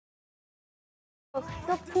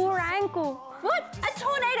Your poor ankle. What? A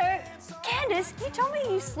tornado? Candace, you told me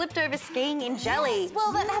you slipped over skiing in jelly. Yes,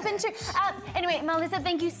 well, that happened too. Anyway, Marlisa,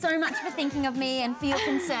 thank you so much for thinking of me and for your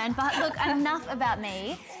concern. But look, enough about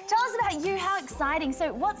me. Tell us about you. How exciting.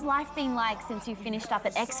 So what's life been like since you finished up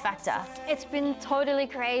at X Factor? It's been totally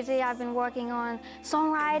crazy. I've been working on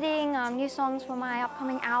songwriting, new songs for my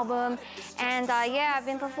upcoming album. And yeah, I've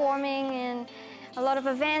been performing in a lot of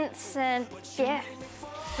events and yeah.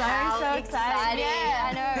 So exciting. Yeah,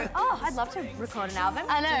 I know. Oh, I'd love to record an album.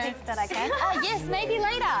 I know. Do you think that I can? Yes, maybe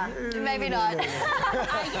later. Maybe not.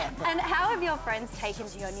 Yeah. And how have your friends taken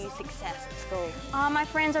to your new success at school? My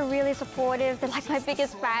friends are really supportive. They're like my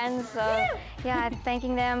biggest fans. So yeah, I'm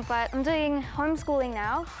thanking them. But I'm doing homeschooling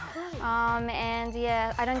now. And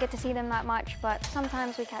yeah, I don't get to see them that much, but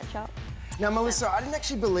sometimes we catch up. Now, Marlisa, I didn't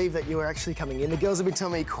actually believe that you were actually coming in. The girls have been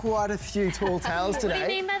telling me quite a few tall tales today. What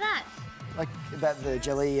do you mean by that? Like about the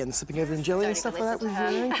jelly and slipping over in jelly and stuff like that with your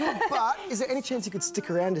ankle. But is there any chance you could stick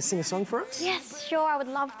around to sing a song for us? Yes, sure, I would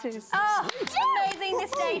love to. Oh, amazing.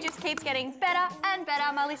 This day just keeps getting better and better.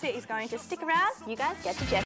 Marlisa is going to stick around. You guys get to check.